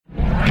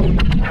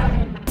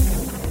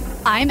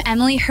I'm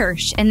Emily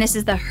Hirsch, and this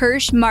is the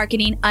Hirsch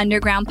Marketing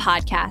Underground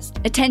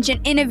Podcast.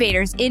 Attention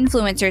innovators,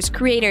 influencers,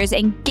 creators,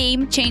 and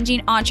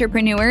game-changing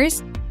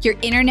entrepreneurs. Your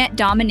internet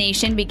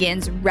domination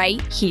begins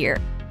right here.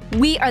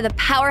 We are the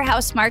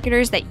powerhouse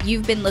marketers that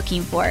you've been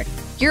looking for.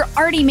 You're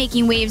already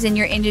making waves in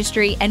your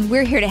industry, and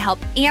we're here to help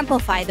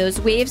amplify those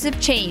waves of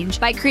change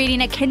by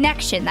creating a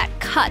connection that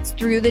cuts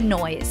through the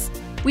noise.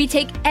 We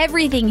take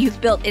everything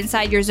you've built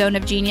inside your zone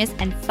of genius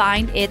and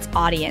find its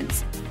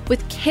audience.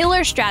 With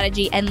killer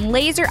strategy and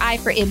laser eye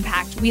for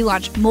impact, we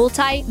launch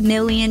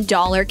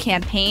multi-million-dollar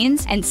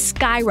campaigns and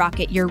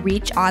skyrocket your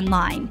reach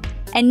online.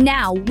 And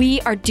now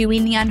we are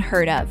doing the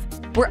unheard of.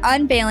 We're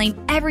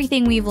unveiling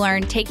everything we've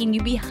learned, taking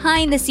you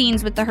behind the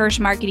scenes with the Hirsch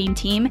marketing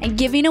team and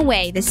giving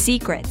away the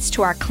secrets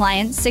to our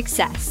clients'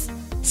 success.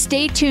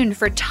 Stay tuned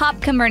for top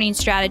converting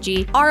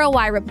strategy,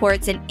 ROI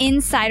reports, and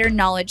insider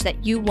knowledge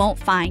that you won't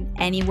find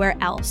anywhere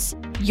else.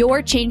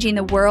 You're changing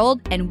the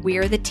world, and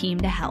we're the team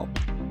to help.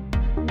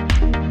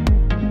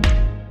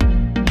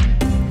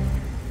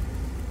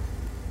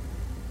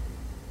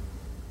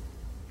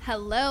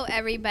 Hello,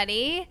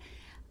 everybody.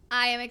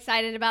 I am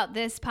excited about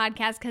this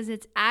podcast because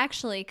it's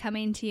actually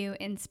coming to you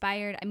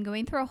inspired. I'm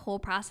going through a whole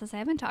process. I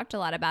haven't talked a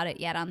lot about it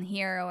yet on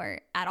here or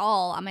at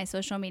all on my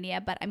social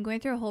media, but I'm going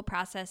through a whole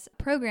process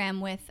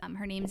program with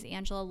her name's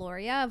Angela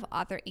Loria of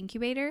Author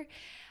Incubator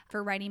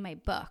for writing my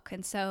book.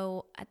 And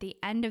so at the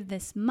end of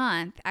this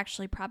month,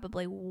 actually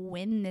probably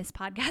when this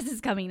podcast is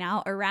coming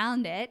out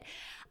around it,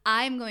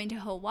 I'm going to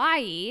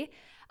Hawaii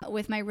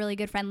with my really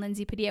good friend,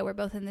 Lindsay Padilla. We're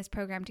both in this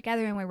program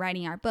together and we're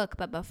writing our book.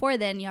 But before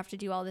then, you have to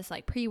do all this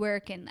like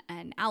pre-work and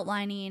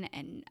outlining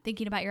and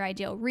thinking about your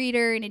ideal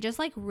reader. And it just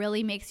like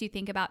really makes you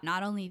think about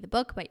not only the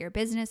book, but your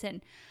business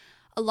and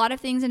a lot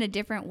of things in a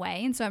different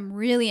way. And so I'm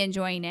really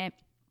enjoying it.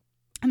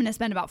 I'm going to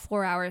spend about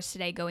 4 hours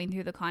today going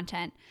through the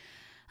content.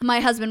 My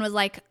husband was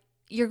like,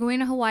 "You're going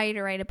to Hawaii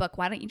to write a book.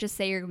 Why don't you just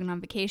say you're going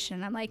on vacation?"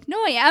 And I'm like, "No,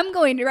 I am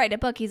going to write a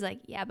book." He's like,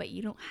 "Yeah, but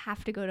you don't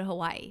have to go to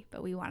Hawaii,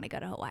 but we want to go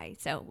to Hawaii."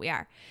 So we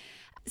are.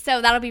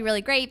 So that'll be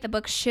really great. The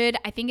book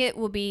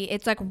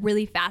it's like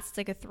really fast. It's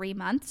like a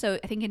 3-month. So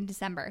I think in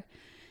December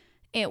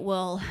it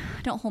will,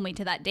 don't hold me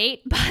to that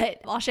date,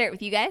 but I'll share it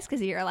with you guys because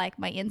you're like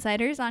my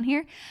insiders on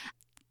here.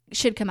 It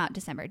should come out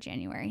December,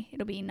 January.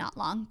 It'll be not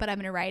long, but I'm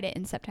going to write it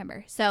in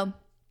September. So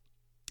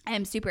I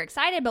am super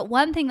excited. But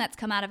one thing that's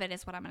come out of it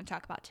is what I'm going to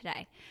talk about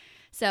today.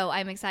 So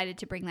I'm excited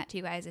to bring that to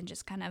you guys and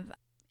just kind of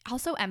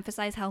also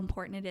emphasize how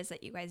important it is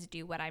that you guys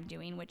do what I'm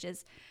doing, which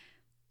is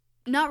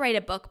not write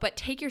a book, but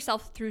take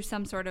yourself through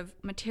some sort of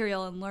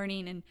material and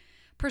learning and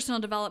personal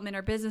development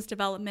or business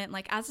development.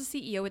 Like as a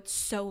CEO, it's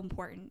so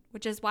important,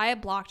 which is why I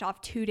blocked off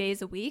 2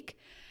 days a week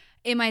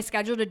in my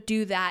schedule to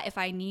do that if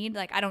I need.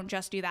 Like I don't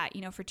just do that,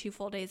 for 2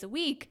 full days a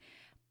week,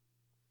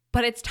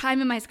 but it's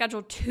time in my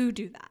schedule to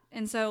do that.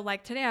 And so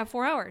like today I have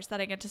 4 hours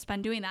that I get to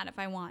spend doing that if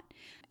I want.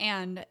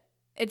 And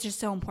it's just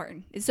so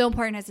important. It's so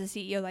important as a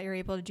CEO that you're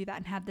able to do that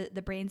and have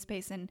the brain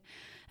space and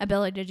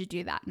ability to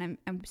do that. And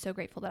I'm so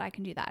grateful that I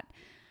can do that.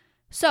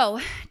 So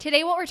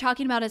today what we're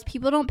talking about is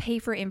people don't pay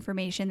for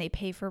information, they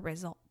pay for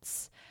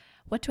results.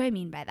 What do I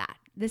mean by that?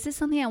 This is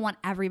something I want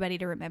everybody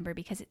to remember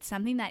because it's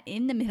something that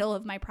in the middle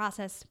of my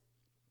process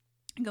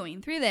going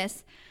through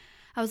this,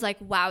 I was like,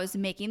 wow, I was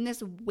making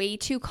this way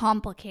too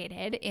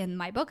complicated in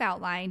my book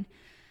outline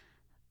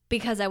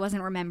because I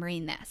wasn't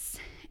remembering this.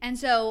 And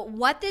so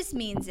what this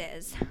means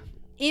is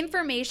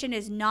information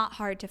is not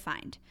hard to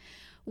find.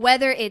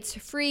 Whether it's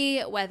free,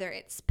 whether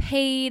it's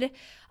paid,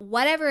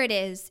 whatever it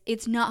is,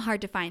 it's not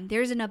hard to find.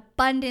 There's an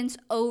abundance,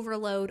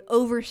 overload,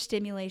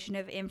 overstimulation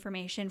of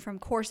information from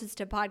courses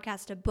to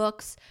podcasts to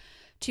books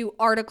to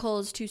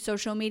articles to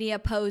social media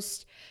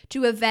posts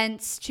to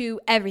events to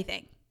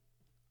everything.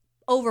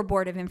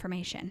 Overboard of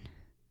information.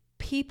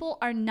 People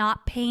are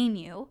not paying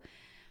you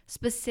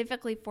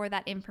specifically for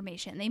that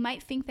information. They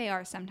might think they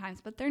are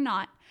sometimes, but they're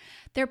not.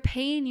 They're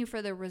paying you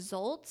for the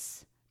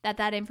results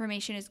that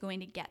information is going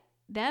to get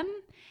them.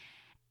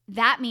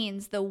 That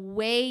means the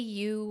way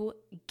you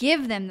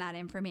give them that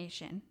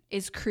information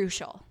is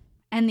crucial.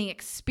 And the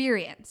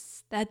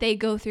experience that they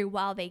go through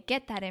while they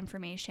get that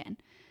information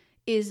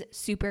is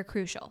super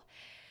crucial.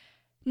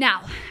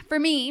 Now, for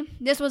me,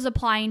 this was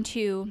applying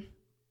to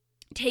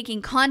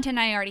taking content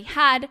I already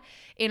had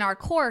in our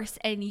course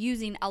and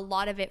using a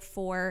lot of it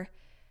for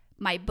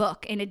my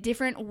book in a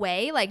different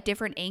way, like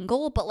different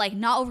angle, but like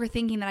not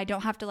overthinking that I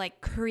don't have to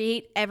like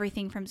create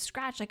everything from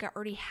scratch. Like I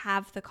already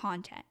have the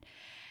content.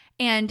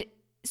 And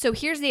so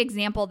here's the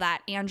example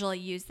that Angela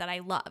used that I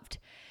loved.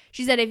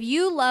 She said, if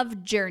you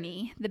love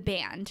Journey, the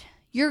band,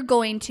 you're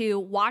going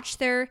to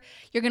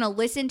you're going to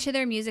listen to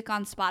their music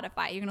on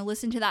Spotify. You're going to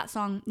listen to that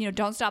song,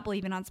 Don't Stop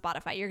Believing on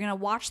Spotify. You're going to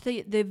watch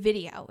the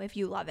video if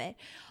you love it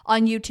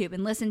on YouTube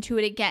and listen to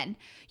it again.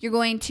 You're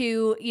going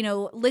to,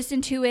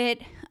 listen to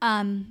it,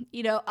 on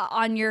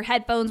your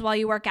headphones while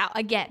you work out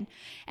again.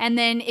 And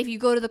then if you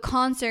go to the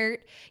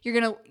concert,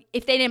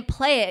 if they didn't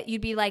play it,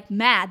 you'd be like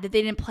mad that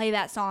they didn't play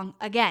that song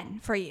again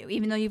for you,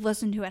 even though you've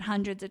listened to it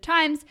hundreds of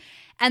times.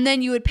 And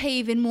then you would pay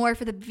even more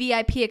for the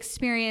VIP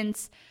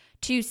experience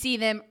to see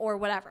them or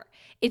whatever.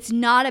 It's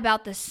not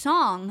about the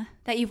song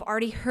that you've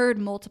already heard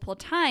multiple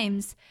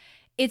times.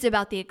 It's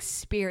about the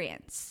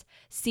experience,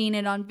 seeing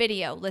it on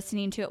video,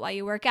 listening to it while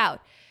you work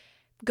out,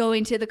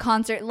 going to the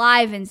concert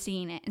live and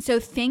seeing it. And so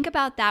think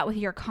about that with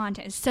your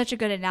content. It's such a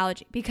good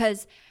analogy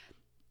because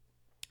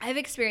I've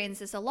experienced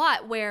this a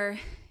lot where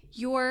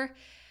your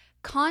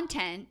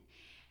content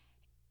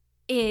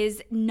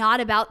is not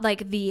about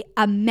like the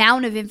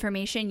amount of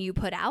information you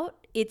put out.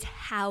 It's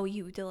how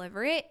you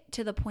deliver it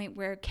to the point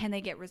where can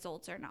they get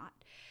results or not.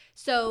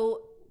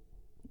 So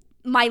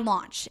my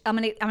launch, I'm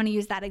gonna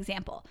use that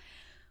example.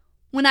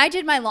 When I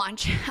did my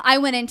launch, I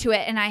went into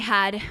it and I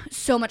had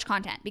so much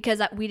content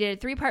because we did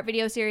a 3-part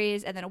video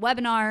series and then a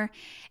webinar.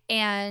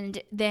 And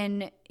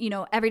then,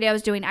 every day I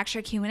was doing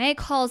extra Q&A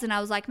calls and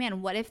I was like,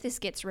 man, what if this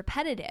gets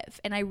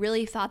repetitive? And I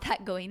really thought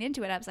that going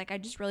into it. I was like, I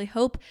just really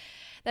hope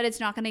that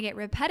it's not going to get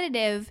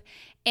repetitive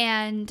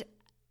and,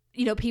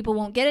 people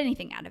won't get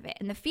anything out of it.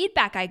 And the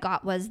feedback I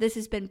got was this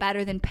has been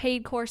better than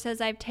paid courses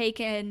I've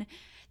taken.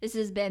 This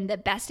has been the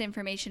best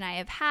information I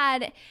have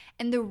had.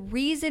 And the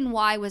reason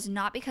why was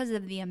not because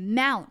of the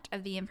amount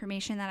of the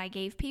information that I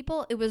gave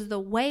people. It was the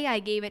way I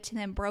gave it to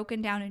them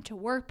broken down into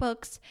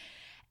workbooks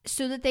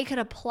so that they could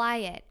apply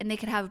it and they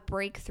could have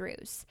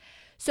breakthroughs.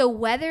 So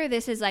whether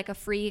this is like a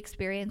free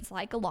experience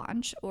like a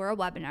launch or a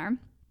webinar,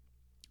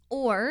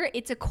 or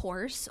it's a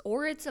course,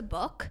 or it's a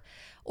book,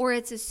 or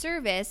it's a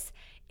service,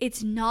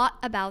 it's not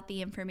about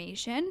the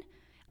information.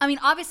 I mean,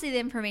 obviously the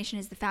information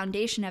is the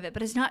foundation of it,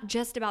 but it's not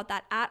just about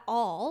that at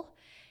all.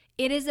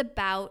 It is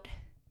about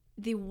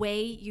the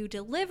way you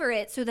deliver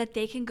it so that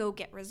they can go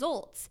get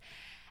results.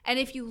 And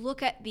if you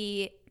look at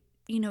the,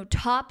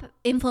 top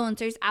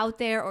influencers out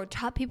there or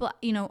top people,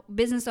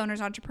 business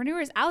owners,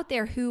 entrepreneurs out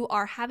there who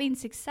are having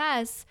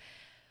success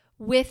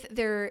with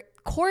their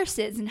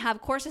courses and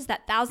have courses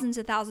that thousands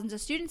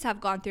of students have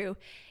gone through,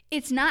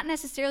 it's not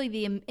necessarily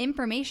the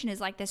information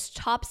is like this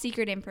top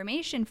secret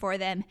information for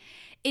them.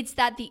 It's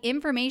that the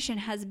information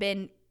has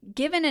been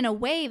given in a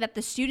way that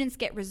the students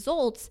get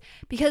results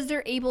because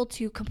they're able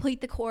to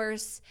complete the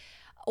course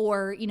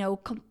or,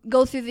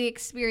 go through the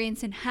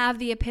experience and have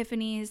the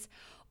epiphanies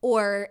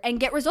and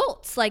get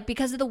results, like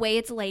because of the way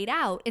it's laid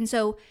out. And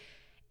so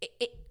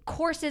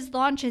courses,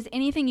 launches,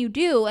 anything you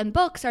do, and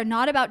books are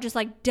not about just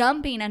like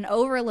dumping an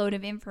overload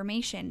of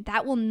information.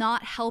 That will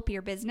not help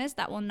your business.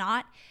 That will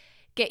not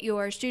get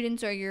your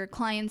students or your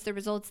clients the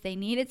results they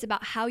need. It's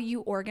about how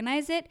you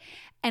organize it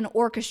and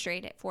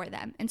orchestrate it for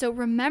them. And so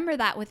remember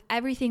that with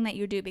everything that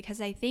you do,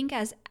 because I think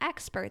as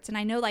experts, and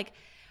I know like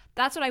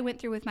that's what I went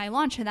through with my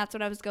launch, and that's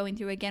what I was going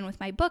through again with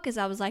my book, is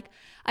I was like,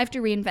 I have to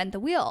reinvent the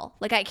wheel.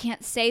 Like I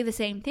can't say the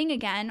same thing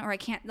again, or I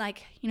can't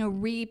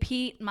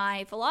repeat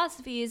my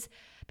philosophies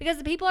because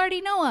the people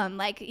already know them.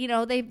 Like,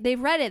 they've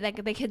read it.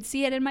 Like they could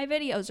see it in my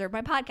videos or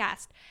my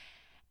podcast.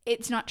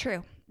 It's not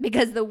true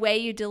because the way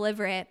you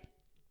deliver it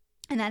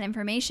and that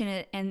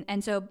information,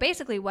 and so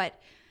basically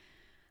what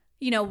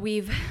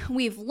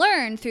we've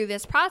learned through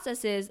this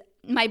process is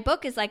my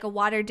book is like a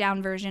watered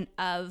down version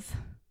of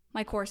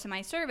my course and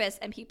my service,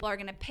 and people are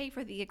going to pay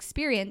for the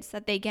experience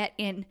that they get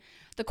in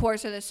the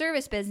course or the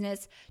service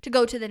business to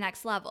go to the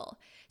next level.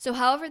 So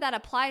however that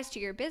applies to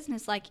your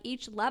business, like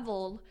each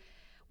level,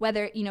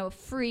 whether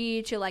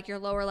free to like your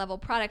lower level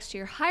products to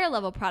your higher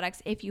level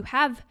products, if you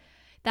have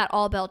that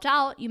all built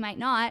out, you might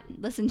not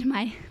listen to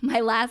my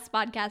last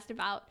podcast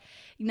about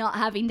not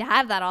having to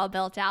have that all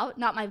built out.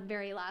 Not my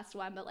very last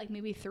one, but like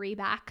maybe 3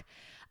 back.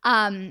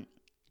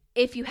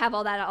 If you have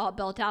all that all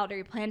built out or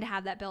you plan to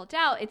have that built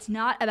out, it's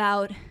not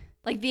about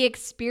like the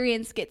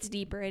experience gets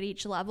deeper at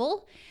each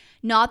level,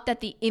 not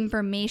that the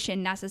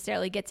information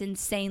necessarily gets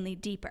insanely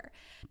deeper,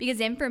 because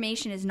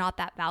information is not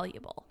that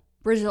valuable.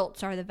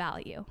 Results are the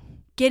value.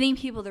 Getting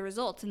people the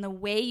results, and the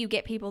way you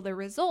get people the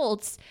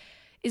results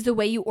is the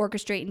way you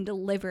orchestrate and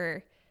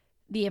deliver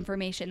the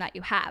information that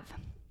you have.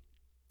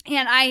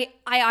 And I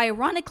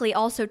ironically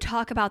also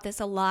talk about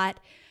this a lot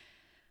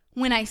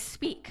when I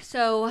speak.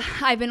 So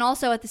I've been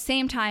also at the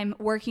same time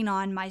working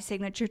on my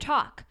signature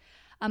talk.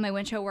 I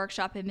went to a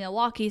workshop in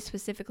Milwaukee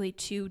specifically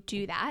to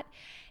do that.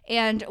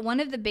 And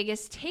one of the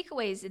biggest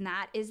takeaways in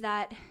that is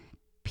that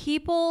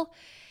people,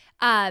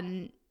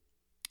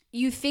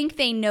 you think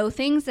they know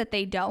things that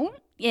they don't,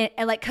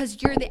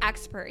 because you're the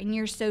expert and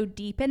you're so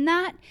deep in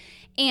that.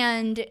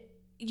 And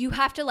you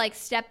have to like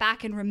step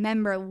back and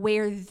remember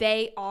where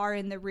they are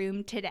in the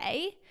room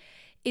today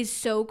is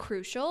so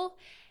crucial.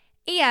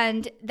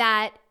 And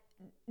that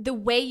the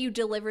way you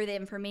deliver the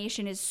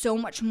information is so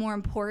much more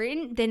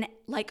important than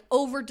like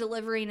over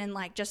delivering and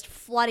like just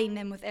flooding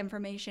them with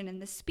information in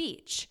the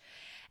speech.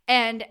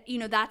 And,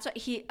 that's what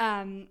he,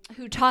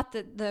 who taught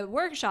the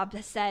workshop,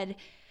 that said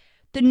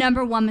the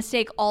number one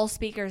mistake all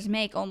speakers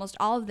make, almost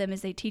all of them,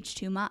 is they teach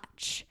too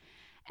much.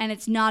 And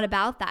it's not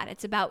about that.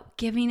 It's about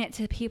giving it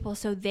to people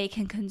so they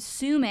can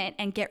consume it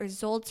and get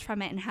results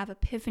from it and have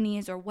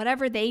epiphanies or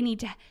whatever they need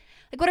to,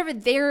 like whatever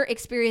their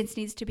experience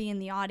needs to be in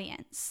the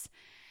audience.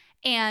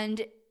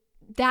 And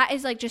that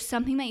is like just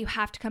something that you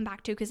have to come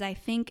back to, because I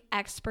think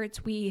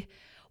experts, we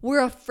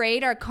we're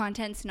afraid our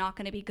content's not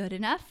going to be good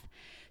enough.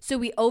 So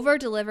we over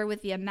deliver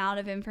with the amount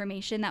of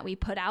information that we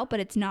put out, but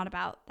it's not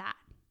about that.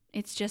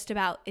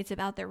 It's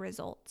about their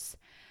results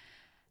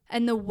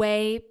and the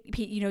way,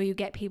 you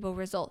get people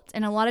results.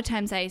 And a lot of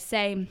times I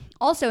say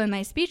also in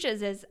my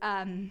speeches is,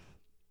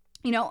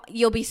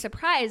 you'll be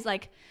surprised.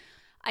 Like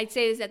I'd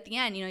say this at the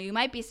end, you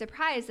might be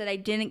surprised that I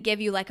didn't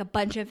give you like a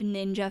bunch of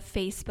ninja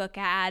Facebook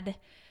ad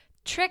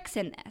tricks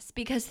in this,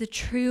 because the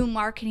true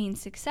marketing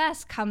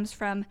success comes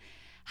from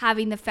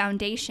having the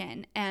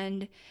foundation.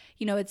 And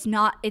it's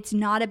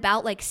not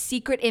about like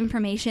secret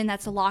information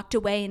that's locked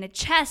away in a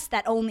chest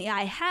that only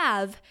I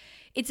have.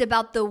 It's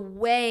about the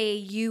way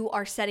you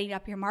are setting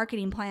up your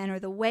marketing plan, or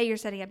the way you're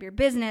setting up your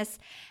business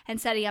and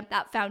setting up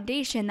that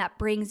foundation that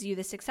brings you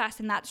the success.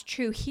 And that's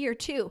true here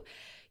too.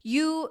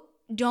 You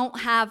don't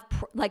have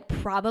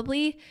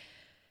probably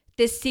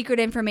this secret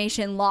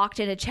information locked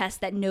in a chest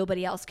that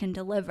nobody else can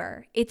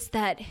deliver. It's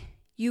that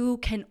you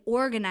can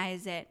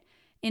organize it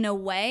in a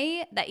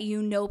way that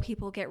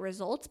people get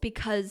results,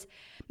 because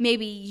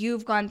maybe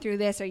you've gone through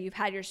this, or you've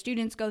had your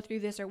students go through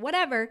this, or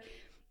whatever.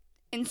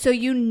 And so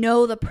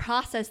the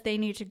process they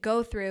need to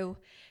go through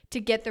to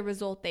get the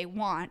result they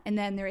want, and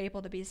then they're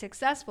able to be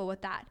successful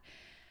with that.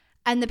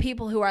 And the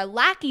people who are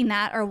lacking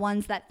that are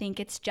ones that think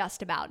it's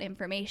just about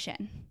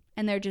information,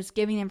 and they're just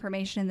giving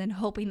information and then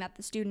hoping that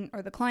the student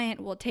or the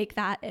client will take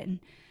that and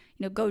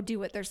go do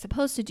what they're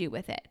supposed to do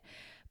with it.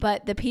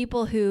 But the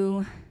people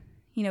who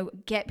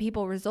get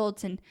people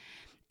results,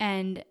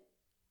 and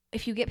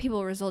if you get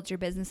people results, your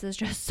business is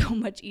just so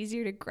much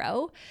easier to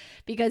grow,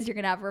 because you're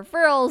going to have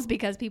referrals,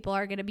 because people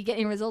are going to be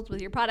getting results with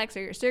your products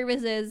or your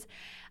services.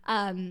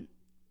 And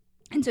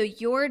so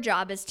your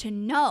job is to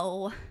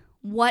know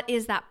what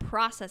is that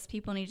process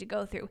people need to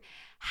go through.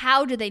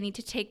 How do they need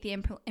to take the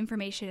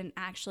information and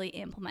actually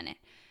implement it?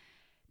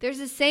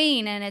 There's a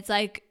saying, and it's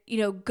like,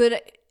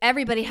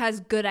 everybody has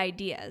good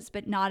ideas,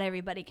 but not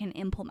everybody can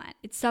implement.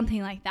 It's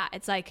something like that.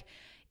 It's like,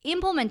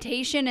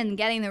 implementation and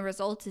getting the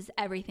results is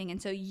everything.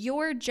 And so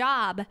your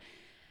job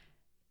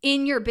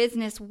in your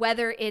business,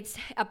 whether it's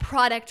a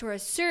product or a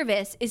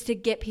service, is to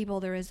get people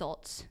the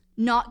results,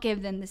 not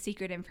give them the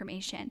secret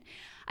information.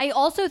 I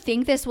also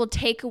think this will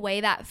take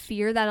away that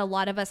fear that a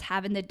lot of us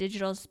have in the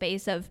digital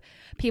space of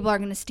people are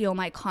going to steal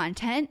my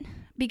content,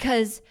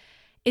 because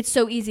it's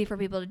so easy for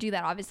people to do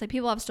that. Obviously,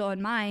 people have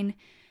stolen mine.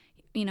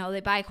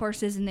 They buy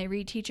courses and they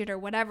reteach it or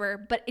whatever,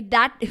 but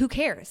who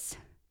cares?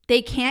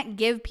 They can't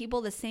give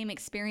people the same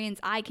experience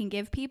I can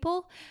give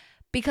people,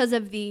 because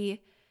of the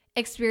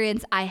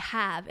experience I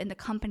have and the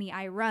company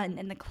I run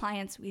and the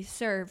clients we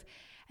serve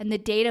and the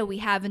data we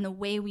have and the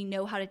way we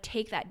know how to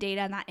take that data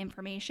and that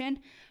information,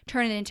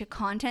 turn it into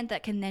content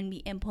that can then be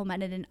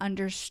implemented and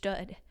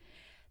understood.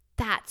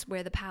 That's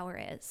where the power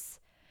is.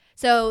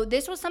 So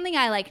this was something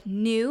I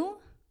knew,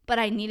 but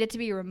I needed to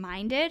be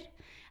reminded,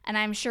 and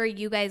I'm sure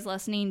you guys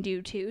listening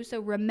do too. So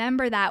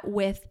remember that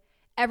with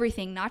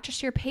everything, not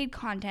just your paid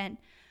content,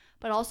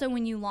 but also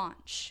when you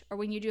launch, or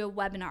when you do a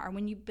webinar, or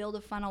when you build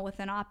a funnel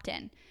with an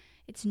opt-in.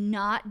 It's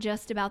not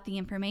just about the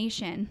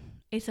information.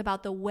 It's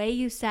about the way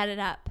you set it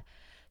up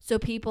so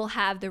people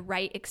have the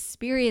right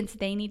experience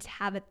they need to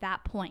have at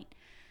that point.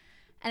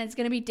 And it's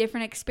going to be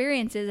different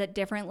experiences at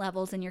different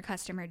levels in your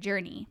customer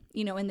journey.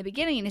 In the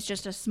beginning, it's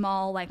just a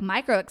small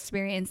micro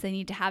experience they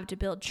need to have to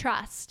build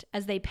trust.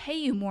 As they pay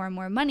you more and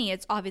more money,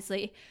 it's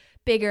obviously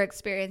bigger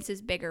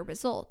experiences, bigger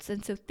results.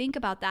 And so think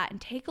about that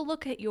and take a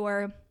look at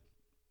your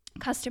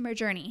customer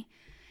journey,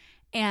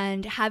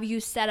 and have you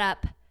set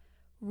up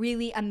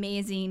really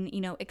amazing,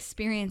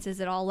 experiences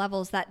at all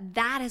levels that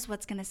is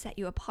what's going to set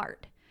you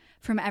apart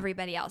from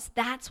everybody else.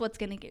 That's what's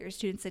going to get your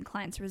students and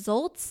clients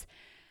results.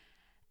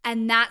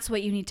 And that's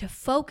what you need to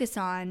focus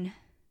on,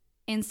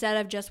 instead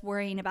of just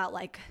worrying about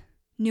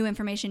new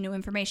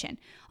information.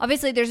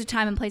 Obviously there's a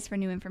time and place for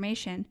new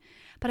information,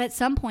 but at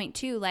some point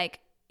too,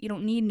 you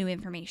don't need new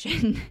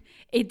information.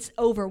 It's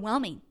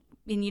overwhelming.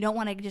 And you don't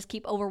want to just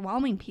keep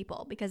overwhelming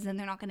people, because then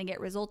they're not going to get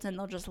results and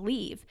they'll just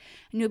leave.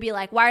 And you'll be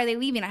like, why are they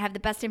leaving? I have the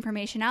best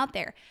information out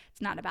there.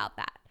 It's not about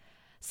that.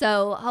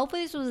 So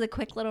hopefully this was a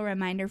quick little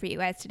reminder for you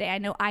guys today. I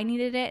know I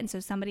needed it, and so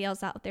somebody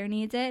else out there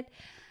needs it.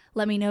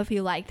 Let me know if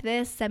you liked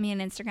this. Send me an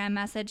Instagram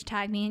message.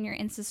 Tag me in your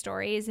Insta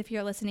stories if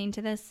you're listening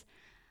to this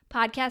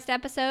podcast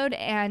episode.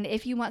 And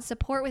if you want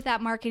support with that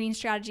marketing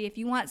strategy, if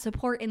you want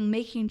support in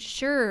making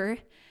sure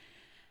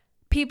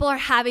people are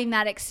having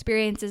that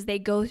experience as they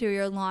go through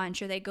your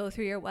launch, or they go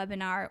through your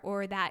webinar,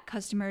 or that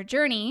customer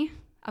journey,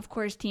 of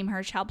course, Team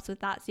Hirsch helps with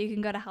that. So you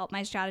can go to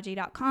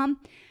helpmystrategy.com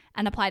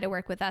and apply to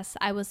work with us.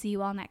 I will see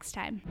you all next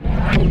time.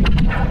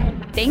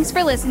 Thanks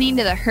for listening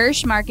to the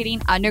Hirsch Marketing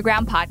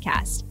Underground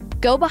podcast.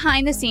 Go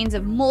behind the scenes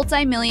of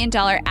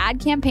multi-million-dollar ad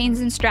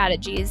campaigns and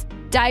strategies,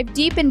 dive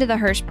deep into the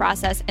Hirsch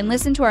process, and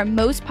listen to our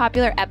most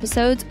popular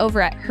episodes over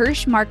at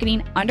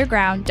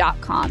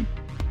hirschmarketingunderground.com.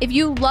 If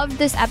you loved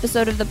this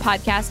episode of the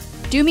podcast,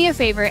 do me a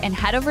favor and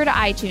head over to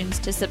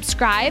iTunes to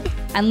subscribe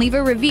and leave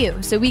a review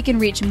so we can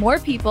reach more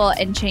people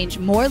and change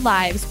more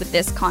lives with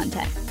this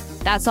content.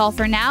 That's all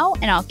for now,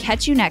 and I'll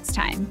catch you next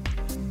time.